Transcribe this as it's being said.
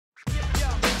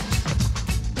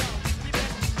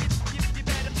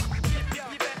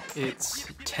It's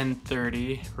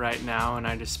 10:30 right now, and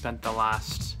I just spent the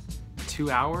last 2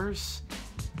 hours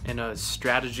in a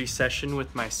strategy session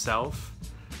with myself.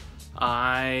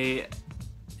 I'm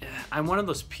one of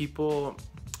those people,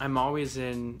 I'm always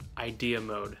in idea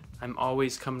mode. I'm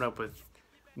always coming up with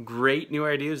great new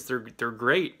ideas. They're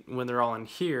great when they're all in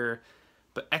here,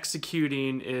 but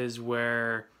executing is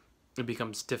where it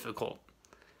becomes difficult.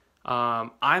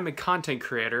 I'm a content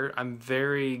creator. I'm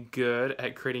very good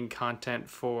at creating content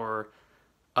for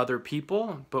other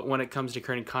people, but when it comes to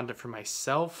creating content for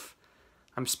myself,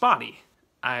 I'm spotty.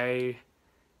 I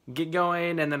get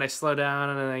going and then I slow down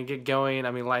and then I get going.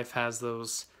 I mean, life has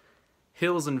those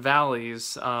hills and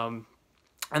valleys, and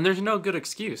there's no good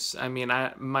excuse. I mean,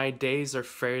 my days are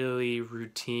fairly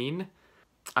routine.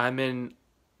 I'm in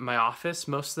my office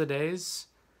most of the days.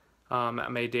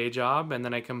 At my day job, and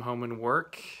then I come home and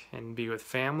work and be with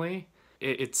family.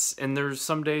 And there's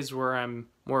some days where I'm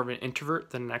more of an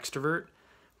introvert than an extrovert,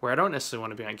 where I don't necessarily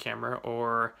want to be on camera,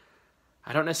 or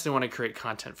I don't necessarily want to create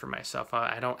content for myself.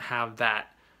 I don't have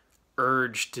that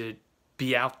urge to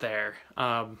be out there.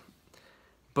 But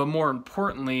more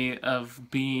importantly,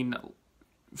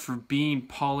 for being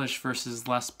polished versus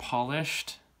less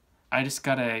polished, I just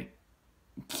gotta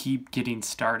keep getting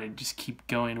started, just keep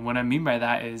going. What I mean by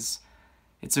that is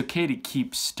it's okay to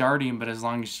keep starting, but as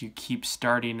long as you keep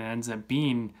starting, it ends up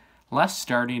being less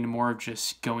starting and more of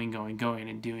just going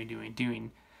and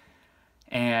doing.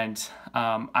 And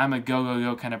I'm a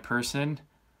go kind of person,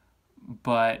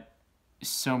 but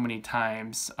so many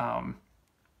times like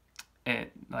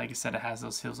I said, it has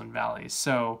those hills and valleys.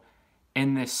 So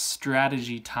in this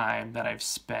strategy time that I've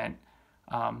spent,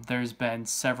 there's been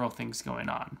several things going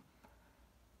on.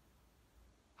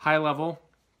 High level,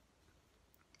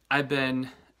 I've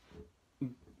been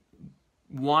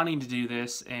wanting to do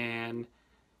this and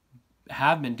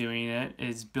have been doing it,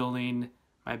 is building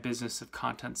my business of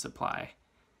content supply.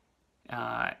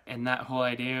 And that whole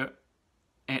idea,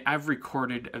 and I've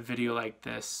recorded a video like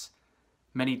this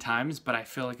many times, but I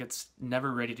feel like it's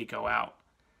never ready to go out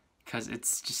because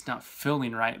it's just not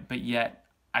feeling right, but yet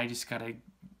I just gotta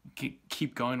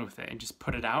keep going with it and just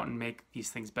put it out and make these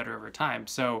things better over time.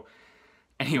 So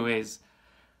anyways,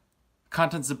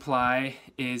 Content Supply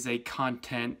is a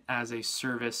content as a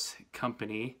service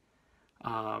company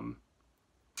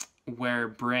where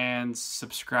brands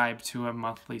subscribe to a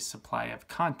monthly supply of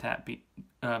content, be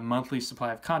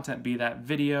that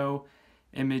video,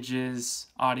 images,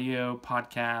 audio,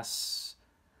 podcasts,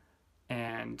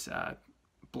 and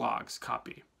blogs,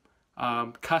 copy.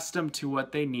 Custom to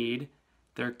what they need.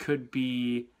 There could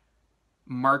be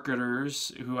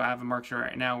marketers who have a marketer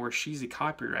right now where she's a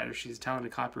copywriter, she's a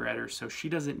talented copywriter, so she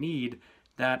doesn't need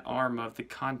that arm of the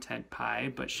content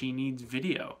pie, but she needs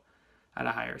video at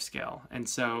a higher scale. And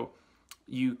so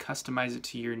you customize it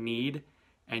to your need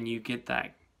and you get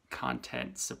that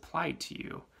content supplied to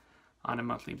you on a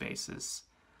monthly basis.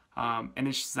 And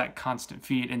it's just that constant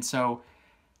feed. And so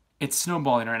it's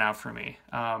snowballing right now for me.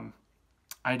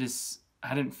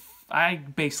 I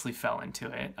basically fell into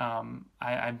it.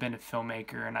 I've been a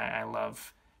filmmaker and I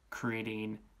love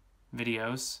creating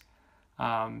videos.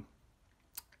 And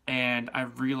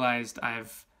I've realized I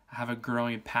have a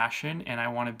growing passion and I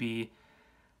want to be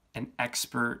an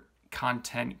expert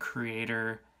content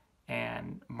creator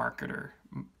and marketer,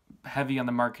 heavy on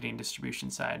the marketing distribution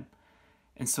side.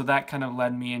 And so that kind of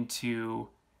led me into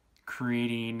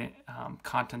creating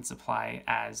Content Supply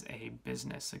as a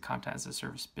business, a content as a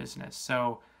service business.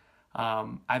 So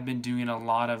I've been doing a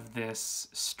lot of this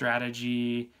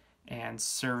strategy and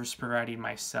service providing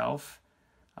myself.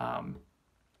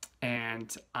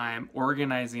 And I'm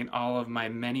organizing all of my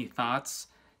many thoughts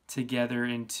together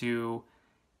into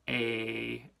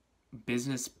a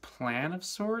business plan of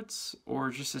sorts, or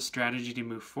just a strategy to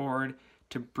move forward,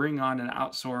 to bring on and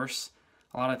outsource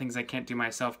a lot of things I can't do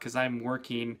myself because I'm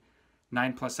working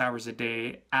 9+ hours a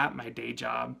day at my day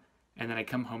job, and then I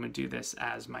come home and do this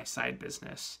as my side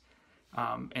business.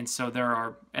 And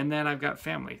then I've got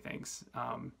family things.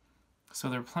 So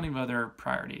there are plenty of other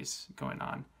priorities going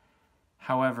on.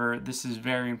 However, this is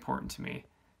very important to me.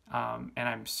 And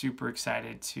I'm super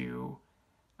excited to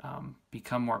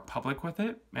become more public with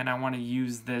it. And I want to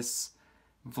use this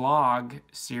vlog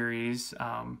series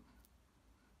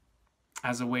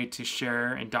as a way to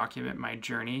share and document my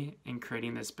journey in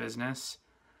creating this business.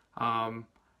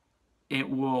 It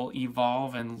will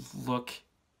evolve and look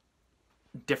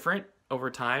different over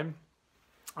time,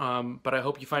 but I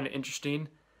hope you find it interesting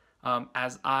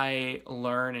as I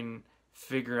learn and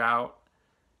figure out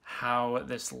how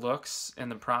this looks in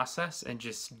the process and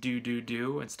just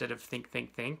do instead of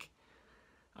think.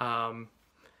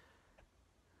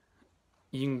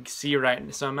 you can see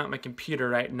so I'm at my computer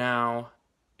right now,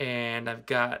 and I've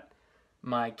got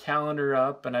my calendar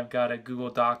up, and I've got a Google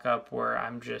Doc up where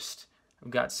I've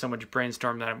got so much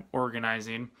brainstorm that I'm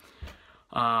organizing.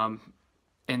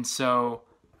 And so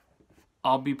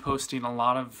I'll be posting a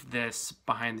lot of this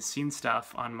behind the scenes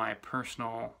stuff on my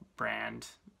personal brand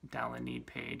Dallin Need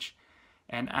page.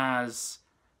 And as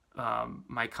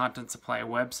my Content Supply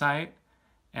website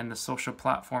and the social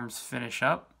platforms finish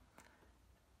up,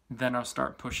 then I'll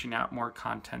start pushing out more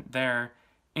content there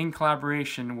in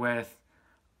collaboration with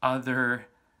other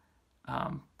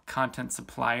content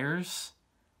suppliers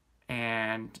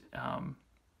and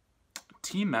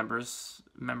team members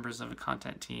of a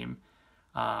content team.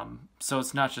 So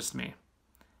it's not just me.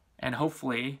 And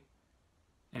hopefully,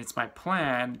 and it's my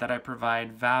plan, that I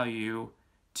provide value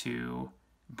to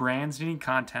brands needing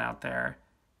content out there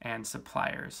and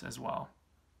suppliers as well.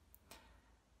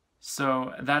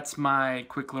 So that's my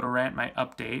quick little rant, my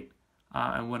update,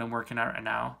 and what I'm working on right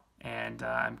now. And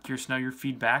I'm curious to know your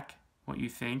feedback, what you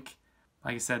think.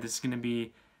 Like I said, this is going to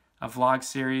be a vlog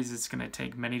series. It's going to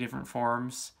take many different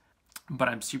forms, but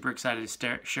I'm super excited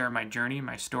to share my journey,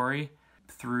 my story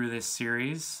through this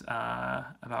series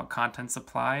about content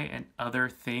supply and other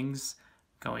things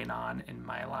going on in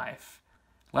my life.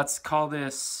 Let's call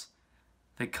this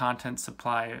the Content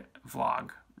Supply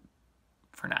Vlog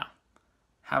for now.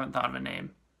 Haven't thought of a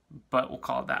name, but we'll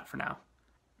call it that for now.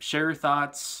 Share your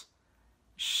thoughts.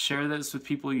 Share this with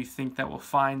people you think that will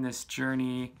find this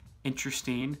journey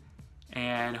interesting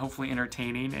and hopefully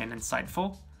entertaining and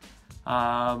insightful.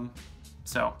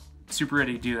 So, super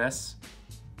ready to do this.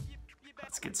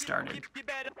 Let's get started.